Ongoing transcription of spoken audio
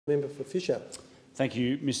Member for Fisher. Thank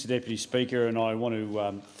you, Mr Deputy Speaker, and I want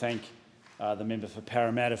to thank the member for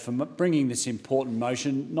Parramatta for bringing this important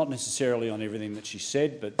motion, not necessarily on everything that she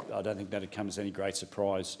said, but I don't think that it comes as any great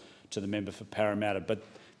surprise to the member for Parramatta. But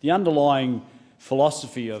the underlying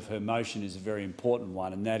philosophy of her motion is a very important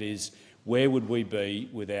one, and that is, where would we be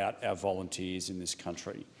without our volunteers in this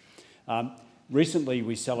country? Recently,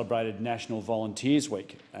 we celebrated National Volunteers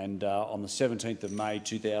Week, and on the 17th of May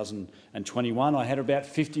 2021, I had about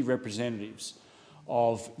 50 representatives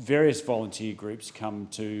of various volunteer groups come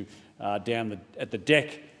to down at the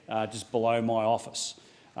deck just below my office,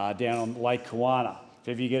 down on Lake Kawana. If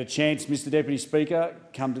ever you get a chance, Mr Deputy Speaker,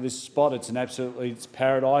 come to this spot. It's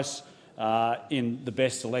paradise in the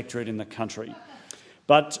best electorate in the country.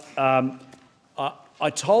 But I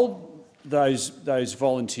told those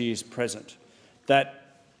volunteers present that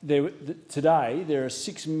today there are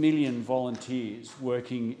 6 million volunteers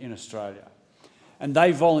working in Australia, and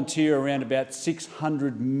they volunteer around about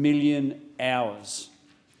 600 million hours.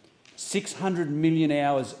 600 million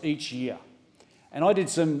hours each year. And I did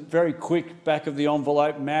some very quick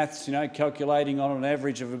back-of-the-envelope maths, calculating on an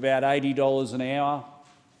average of about $80 an hour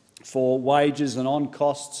for wages and on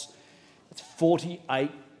costs. That's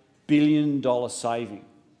 $48 billion saving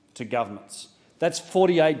to governments. That's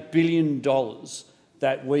 $48 billion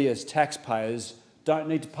that we as taxpayers don't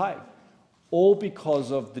need to pay, all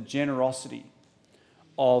because of the generosity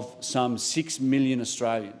of some 6 million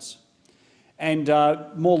Australians. And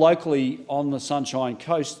more locally on the Sunshine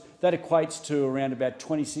Coast, that equates to around about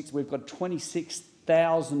we've got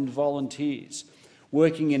 26,000 volunteers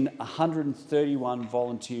working in 131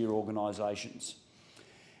 volunteer organisations.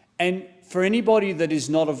 And for anybody that is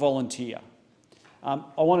not a volunteer, I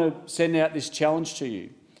want to send out this challenge to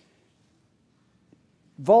you.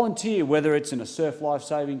 Volunteer, whether it's in a surf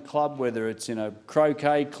lifesaving club, whether it's in a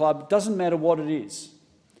croquet club, doesn't matter what it is.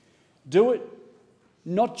 Do it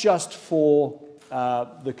not just for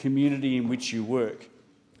the community in which you work,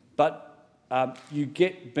 but you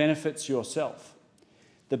get benefits yourself.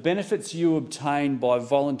 The benefits you obtain by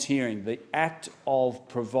volunteering, the act of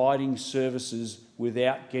providing services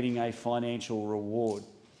without getting a financial reward.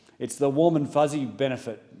 It's the warm and fuzzy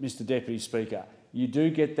benefit, Mr Deputy Speaker. You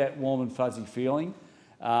do get that warm and fuzzy feeling.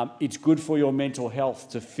 It's good for your mental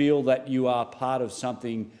health to feel that you are part of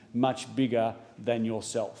something much bigger than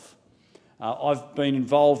yourself. I've been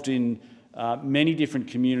involved in many different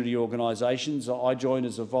community organisations. I joined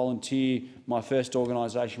as a volunteer, my first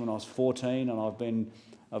organisation, when I was 14, and I've been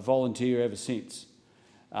a volunteer ever since.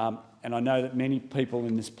 And I know that many people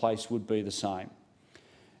in this place would be the same.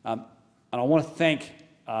 And I want to thank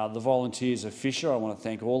the volunteers of Fisher. I want to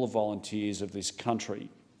thank all the volunteers of this country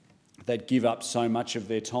that give up so much of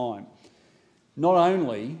their time. Not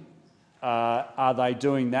only are they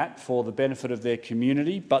doing that for the benefit of their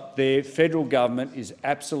community, but their federal government is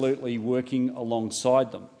absolutely working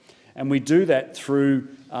alongside them. And we do that through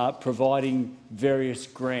providing various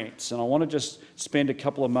grants. And I want to just spend a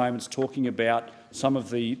couple of moments talking about some of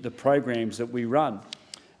the programs that we run.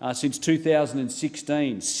 Since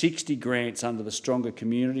 2016, 60 grants under the Stronger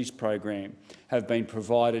Communities program have been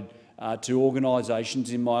provided to organisations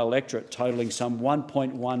in my electorate, totalling some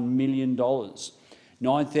 $1.1 million.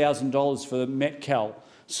 $9,000 for the Metcal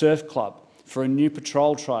Surf Club for a new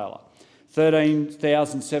patrol trailer,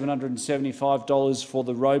 $13,775 for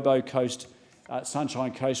the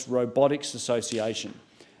Sunshine Coast Robotics Association,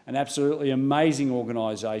 an absolutely amazing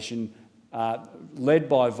organisation led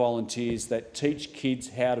by volunteers that teach kids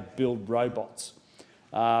how to build robots.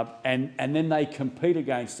 And then they compete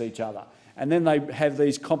against each other. And then they have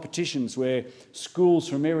these competitions where schools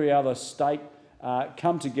from every other state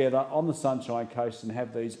come together on the Sunshine Coast and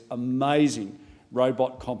have these amazing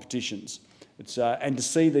robot competitions. And to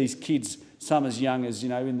see these kids, some as young as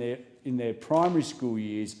in their primary school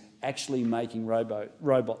years, actually making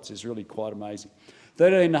robots is really quite amazing.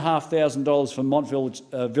 $13,500 for Montville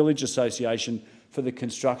Village Association for the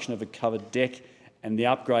construction of a covered deck and the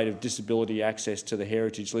upgrade of disability access to the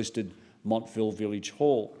heritage-listed Montville Village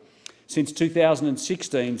Hall. Since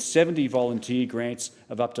 2016, 70 volunteer grants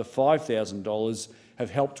of up to $5,000 have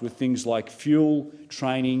helped with things like fuel,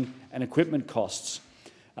 training and equipment costs.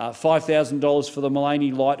 $5,000 for the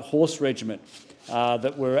Mullaney Light Horse Regiment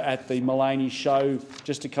that were at the Mullaney show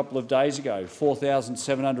just a couple of days ago.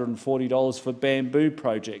 $4,740 for bamboo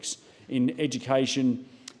projects in education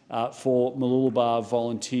for Mooloolaba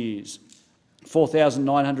volunteers.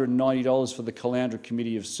 $4,990 for the Caloundra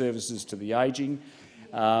Committee of Services to the Ageing.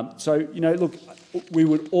 Look, we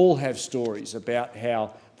would all have stories about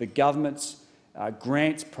how the government's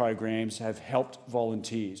grants programs have helped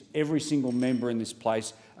volunteers. Every single member in this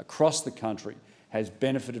place across the country has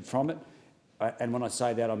benefited from it. And when I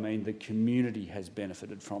say that, I mean the community has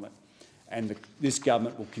benefited from it. And this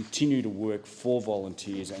government will continue to work for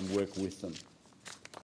volunteers and work with them.